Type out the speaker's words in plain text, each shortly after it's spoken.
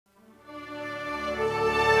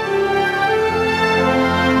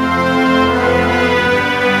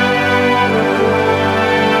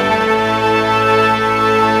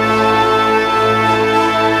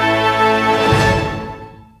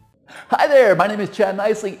My name is Chad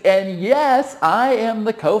Nicely, and yes, I am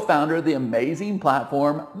the co-founder of the amazing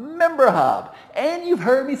platform Memberhub. And you've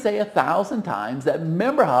heard me say 1,000 times that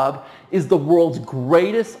Memberhub is the world's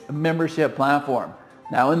greatest membership platform.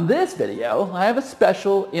 Now in this video, I have a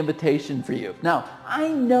special invitation for you. Now, I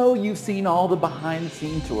know you've seen all the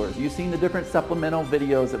behind-the-scenes tours. You've seen the different supplemental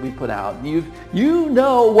videos that we put out. You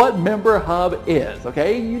know what Memberhub is,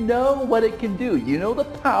 okay? You know what it can do. You know the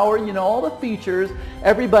power, you know all the features.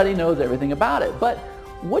 Everybody knows everything about it. But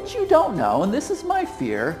what you don't know, and this is my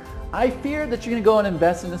fear, I fear that you're going to go and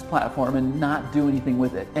invest in this platform and not do anything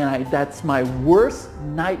with it. And that's my worst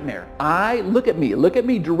nightmare. Look at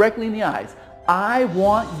me directly in the eyes. I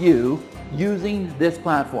want you using this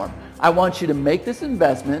platform. I want you to make this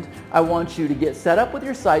investment. I want you to get set up with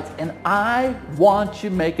your sites, and I want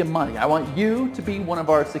you making money. I want you to be one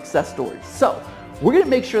of our success stories. So we're going to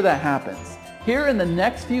make sure that happens. Here in the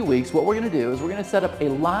next few weeks, what we're going to do is we're going to set up a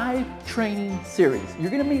live training series.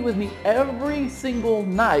 You're going to meet with me every single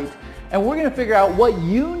night, and we're going to figure out what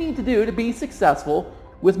you need to do to be successful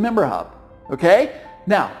with Memberhub. Okay?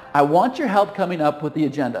 Now, I want your help coming up with the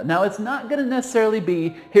agenda. Now, it's not going to necessarily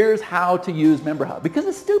be, here's how to use Memberhub, because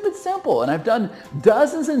it's stupid simple. And I've done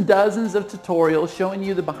dozens and dozens of tutorials showing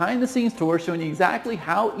you the behind-the-scenes tour, showing you exactly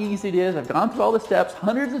how easy it is. I've gone through all the steps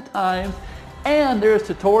hundreds of times, and there's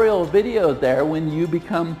tutorial videos there when you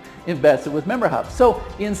become invested with Memberhub. So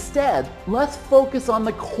instead, let's focus on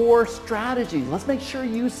the core strategies. Let's make sure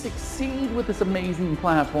you succeed with this amazing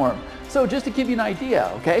platform. So just to give you an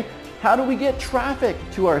idea, okay? How do we get traffic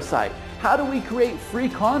to our site? How do we create free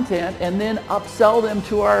content and then upsell them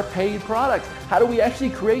to our paid products? How do we actually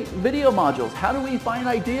create video modules? How do we find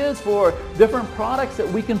ideas for different products that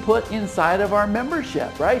we can put inside of our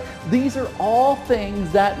membership, right? These are all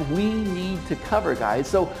things that we need to cover, guys.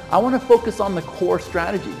 So I want to focus on the core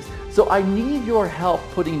strategies. So I need your help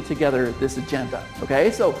putting together this agenda, okay?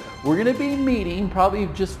 So we're gonna be meeting probably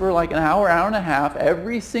just for like an hour, hour and a half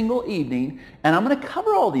every single evening, and I'm gonna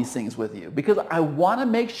cover all these things with you because I wanna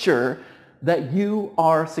make sure that you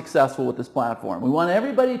are successful with this platform. We want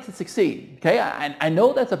everybody to succeed, okay? I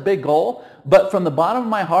know that's a big goal, but from the bottom of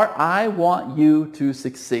my heart, I want you to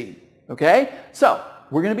succeed, okay? So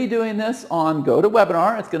we're going to be doing this on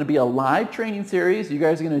GoToWebinar. It's going to be a live training series. You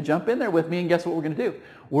guys are going to jump in there with me, and guess what we're going to do?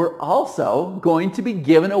 We're also going to be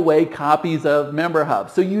giving away copies of Memberhub.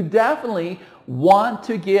 So you definitely want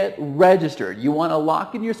to get registered. You want to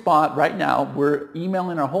lock in your spot right now. We're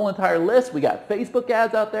emailing our whole entire list. We got Facebook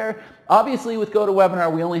ads out there. Obviously, with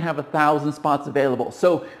GoToWebinar, we only have 1,000 spots available.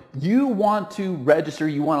 So you want to register.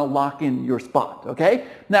 You want to lock in your spot, okay?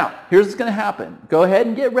 Now, here's what's going to happen. Go ahead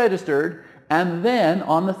and get registered. And then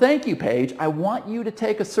on the thank you page, I want you to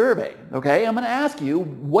take a survey, okay? I'm going to ask you,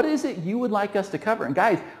 what is it you would like us to cover? And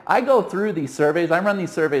guys, I go through these surveys. I run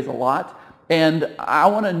these surveys a lot, and I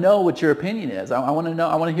want to know what your opinion is. I want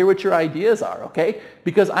to hear what your ideas are, okay?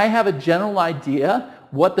 Because I have a general idea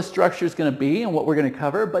what the structure is going to be and what we're going to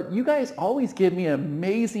cover, but you guys always give me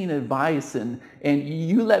amazing advice and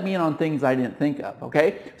you let me in on things I didn't think of,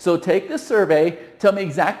 okay? So take this survey, tell me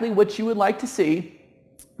exactly what you would like to see.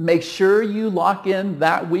 Make sure you lock in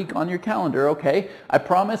that week on your calendar, okay? I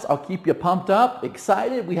promise I'll keep you pumped up,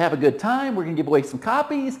 excited. We have a good time. We're going to give away some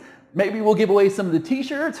copies. Maybe we'll give away some of the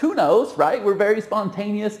t-shirts. Who knows, right? We're very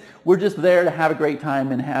spontaneous. We're just there to have a great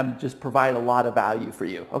time and just provide a lot of value for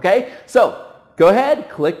you, okay? So go ahead,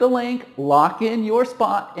 click the link, lock in your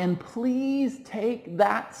spot, and please take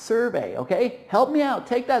that survey, okay? Help me out,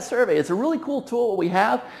 take that survey. It's a really cool tool we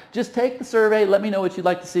have. Just take the survey, let me know what you'd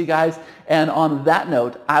like to see, guys. And on that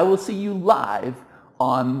note, I will see you live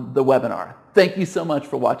on the webinar. Thank you so much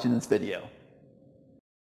for watching this video.